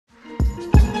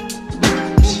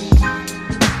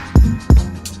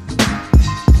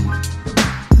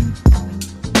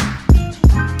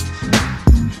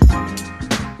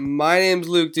My name's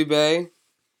Luke Dubé. And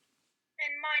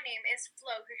my name is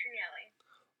Flo Cuccinelli.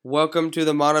 Welcome to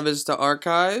the Monte Vista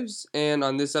Archives, and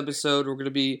on this episode we're going to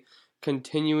be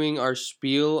continuing our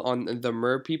spiel on the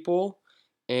Murr people,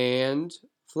 and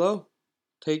Flo,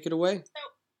 take it away. So,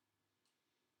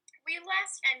 we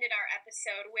last ended our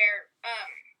episode where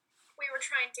we were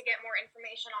trying to get more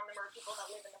information on the Murr people that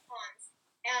live in the ponds,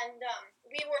 and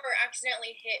we were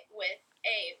accidentally hit with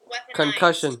a weaponized...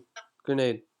 Concussion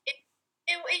grenade.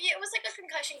 It was like a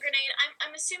concussion grenade.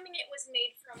 I'm assuming it was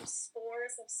made from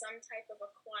spores of some type of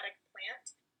aquatic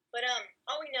plant. But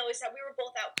all we know is that we were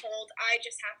both out cold. I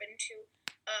just happened to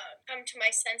come to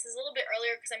my senses a little bit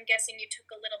earlier because I'm guessing you took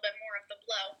a little bit more of the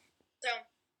blow. So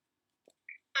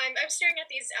I'm staring at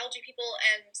these algae people,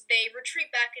 and they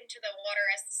retreat back into the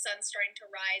water as the sun's starting to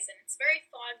rise, and it's very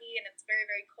foggy, and it's very,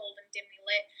 very cold and dimly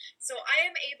lit. So I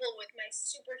am able, with my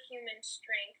superhuman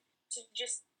strength, to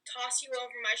just toss you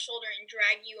over my shoulder and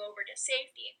drag you over to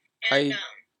safety. And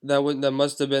that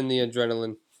must have been the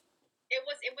adrenaline. It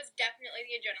was definitely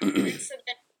the adrenaline. So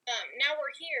then now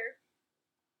we're here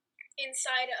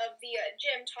inside of the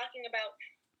gym talking about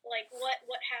like what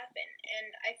happened,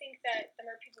 and I think that the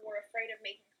Murr people were afraid of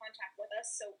making contact with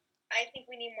us. So I think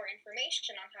we need more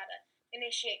information on how to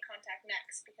initiate contact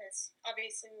next, because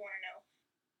obviously we want to know,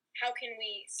 how can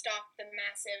we stop the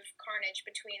massive carnage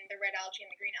between the red algae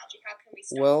and the green algae? How can we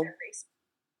stop their race?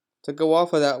 To go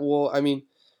off of that,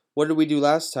 what did we do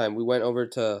last time? We went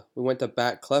to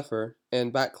Bat Kleffer,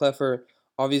 and Bat Kleffer,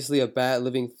 obviously a bat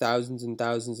living thousands and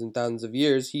thousands and thousands of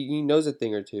years, he knows a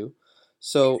thing or two.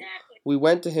 So exactly. We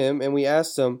went to him and we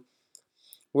asked him,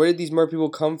 where did these Murr people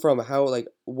come from?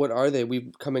 What are they?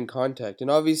 We've come in contact. And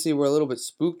obviously we're a little bit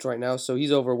spooked right now, so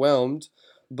he's overwhelmed,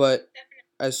 but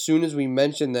as soon as we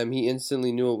mentioned them, he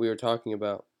instantly knew what we were talking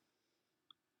about.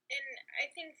 And I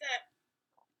think that,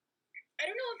 I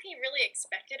don't know if he really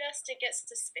expected us to get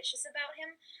suspicious about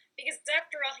him, because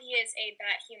after all, he is a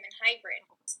bat-human hybrid.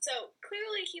 So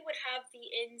clearly he would have the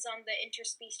ins on the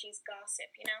interspecies gossip,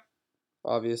 you know?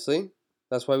 Obviously.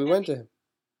 That's why we went to him.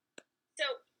 So,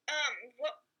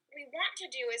 what we want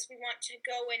to do is we want to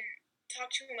go and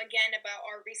talk to him again about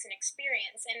our recent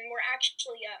experience, and we're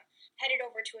actually headed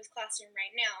over to his classroom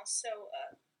right now. So,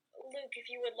 Luke, if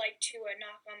you would like to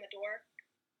knock on the door.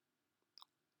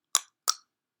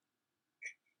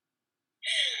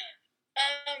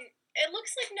 It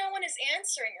looks like no one is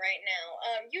answering right now.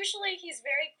 Usually he's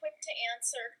very quick to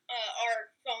answer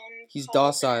our phone He's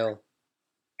calls, docile.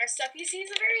 Our stuff. He's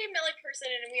a very mellow person,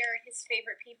 and we are his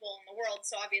favorite people in the world,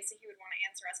 so obviously he would want to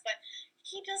answer us. But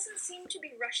he doesn't seem to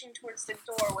be rushing towards the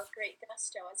door with great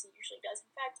gusto, as he usually does. In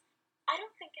fact, I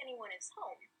don't think anyone is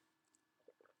home.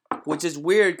 Which is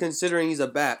weird, considering he's a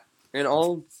bat, and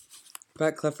all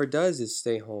Bat Kleffer does is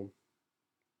stay home.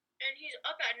 And he's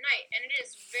up at night, and it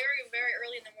is very, very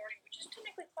early in the morning, which is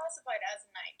technically classified as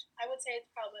night. I would say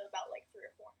it's probably about like 3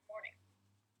 or 4 in the morning.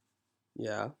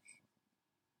 Yeah.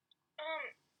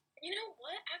 You know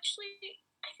what? Actually,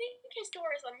 I think his door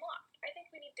is unlocked. I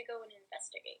think we need to go and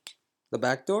investigate. The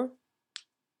back door?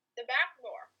 The back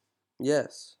door.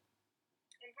 Yes.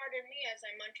 And pardon me as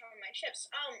I munch on my chips.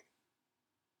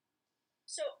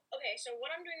 So what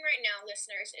I'm doing right now,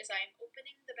 listeners, is I'm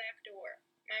opening the back door.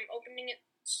 I'm opening it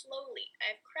slowly.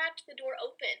 I've cracked the door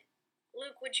open.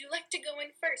 Luke, would you like to go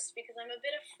in first? Because I'm a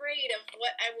bit afraid of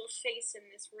what I will face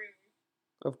in this room.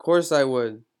 Of course I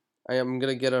would. I am going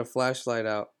to get a flashlight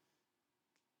out.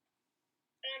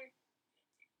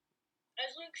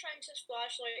 As Luke shines his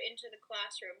flashlight into the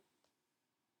classroom,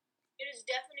 it is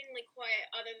deafeningly quiet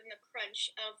other than the crunch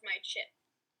of my chip.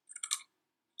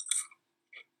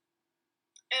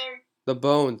 The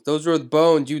bones. Those were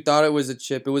bones. You thought it was a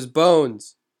chip. It was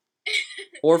bones.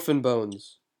 Orphan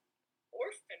bones.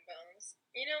 Orphan bones?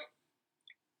 You know,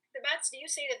 the bats do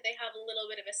say that they have a little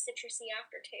bit of a citrusy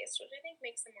aftertaste, which I think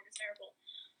makes them more desirable.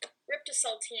 Rip to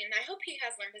Saltine. I hope he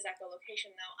has learned his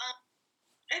echolocation, though.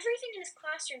 Everything in his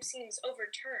classroom seems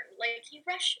overturned. Like he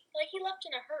left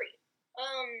in a hurry.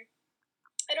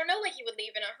 I don't know why he would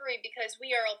leave in a hurry, because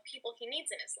we are all people he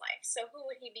needs in his life. So who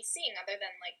would he be seeing other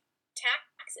than, like,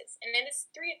 taxes? And then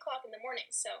it's 3 o'clock in the morning,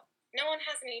 so no one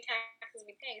has any taxes to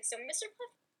be paying. So Mr.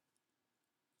 Cliff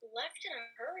left in a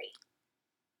hurry.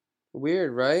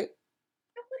 Weird, right?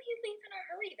 How would he leave in a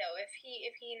hurry, though, if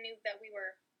he knew that we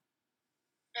were,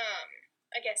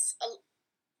 I guess,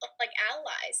 like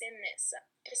allies in this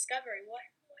discovery? Why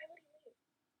would he leave?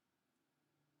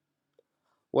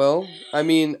 Well, I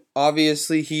mean,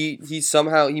 obviously he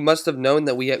must have known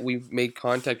that we've made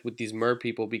contact with these Murr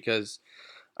people, because,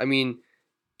 I mean,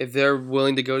 if they're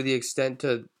willing to go to the extent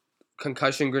to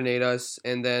concussion grenade us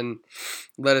and then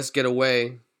let us get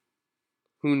away,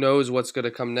 Who knows what's gonna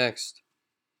come next?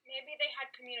 Maybe they had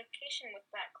communication with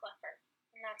that Kleffer,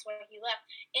 and that's why he left.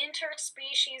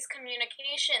 Interspecies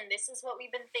communication. This is what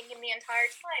we've been thinking the entire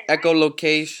time, right?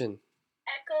 Echolocation.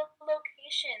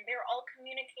 Echolocation. They're all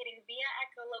communicating via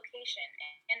echolocation.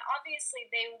 And obviously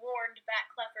they warned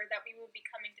Bat Kleffer that we would be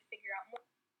coming to figure out more.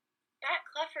 Bat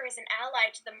Kleffer is an ally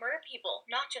to the Murr people,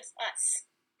 not just us.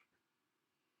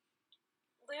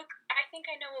 Luke, I think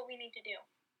I know what we need to do.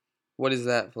 What is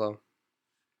that, Flo?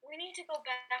 We need to go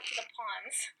back to the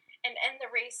ponds and end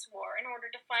the race war in order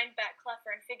to find Bat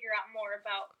Kleffer and figure out more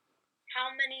about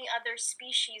how many other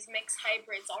species mixed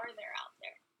hybrids are there out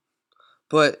there.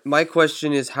 But my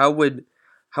question is, how would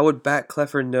Bat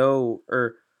Kleffer know,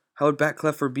 or how would Bat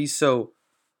Kleffer be so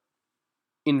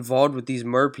involved with these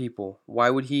Murr people? Why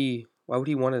would he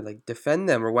want to like defend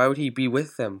them, or why would he be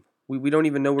with them? We don't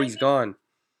even know where I he's mean, gone.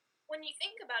 when you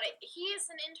think about it, he is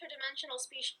an interdimensional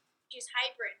species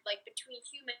hybrid, like between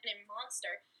human and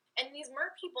monster. And these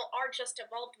Murr people are just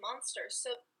evolved monsters,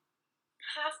 so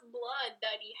half blood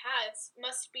that he has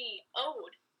must be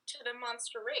owed to the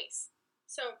monster race.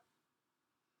 So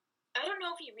I don't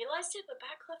know if he realized it, but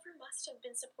Bat Kleffer must have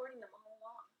been supporting them all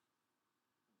along.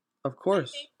 Of I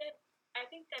course. think that I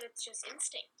think that it's just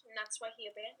instinct, and that's why he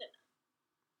abandoned them.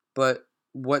 But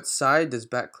what side does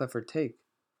Bat Kleffer take?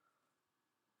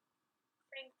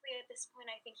 Frankly, at this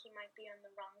point, I think he might be on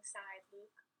the wrong side,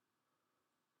 Luke.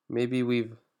 Maybe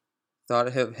we've thought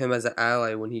of him as an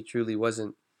ally when he truly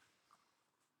wasn't.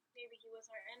 Maybe he was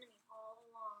our enemy all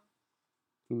along,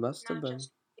 He must have not been.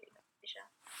 just Asia.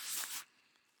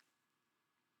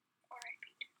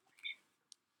 R.I.P.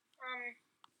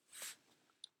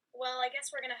 Well, I guess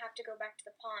we're gonna have to go back to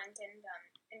the pond and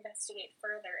investigate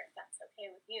further if that's okay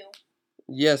with you.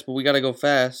 Yes, but we gotta go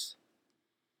fast.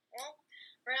 Well,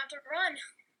 we're gonna have to run.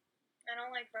 I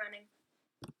don't like running.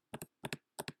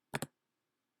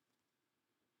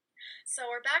 So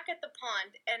we're back at the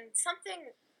pond, and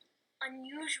something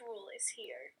unusual is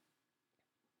here.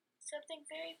 Something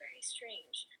very, very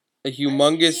strange. A You see,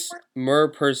 humongous Murr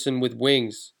person with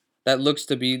wings that looks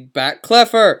to be Bat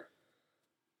Kleffer.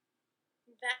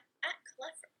 that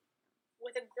Kleffer,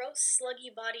 with a gross,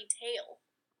 sluggy body tail,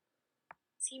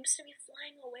 seems to be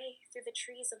flying away through the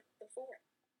trees of the forest.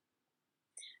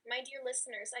 My dear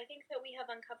listeners, I think that we have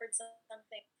uncovered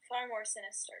something far more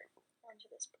sinister onto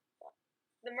this plot.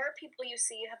 The Murr people you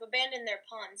see have abandoned their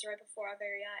ponds right before our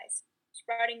very eyes,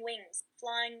 sprouting wings,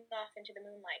 flying off into the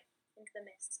moonlight, into the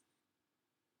mist.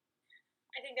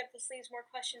 I think that this leaves more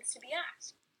questions to be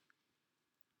asked.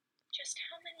 Just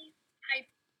how many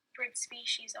hybrid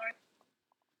species are there?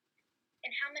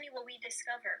 And how many will we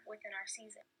discover within our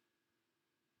season?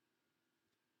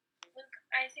 Luke,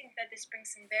 I think that this brings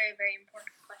some very, very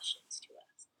important questions to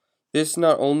us. This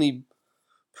not only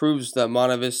proves that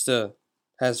Monta Vista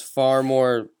has far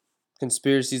more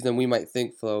conspiracies than we might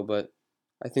think, Flo, but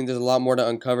I think there's a lot more to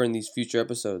uncover in these future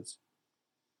episodes.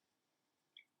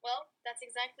 Well, that's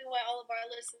exactly why all of our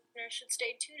listeners should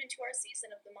stay tuned into our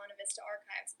season of the Monta Vista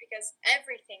Archives, because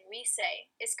everything we say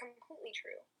is completely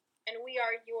true, and we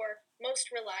are your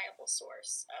most reliable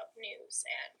source of news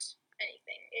and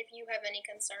anything. If you have any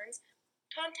concerns,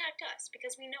 contact us,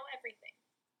 because we know everything.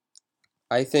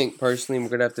 I think personally we're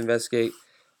gonna have to investigate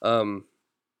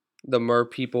the Murr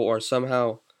people, or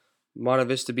somehow Monta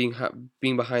Vista being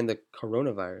behind the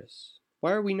coronavirus.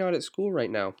 Why are we not at school right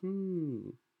now?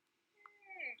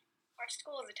 Our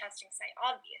school is a testing site,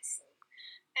 obviously.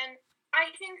 And I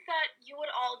think that you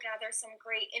would all gather some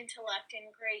great intellect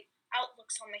and great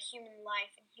outlooks on the human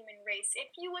life and human race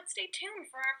if you would stay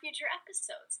tuned for our future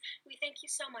episodes. We thank you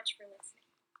so much for listening.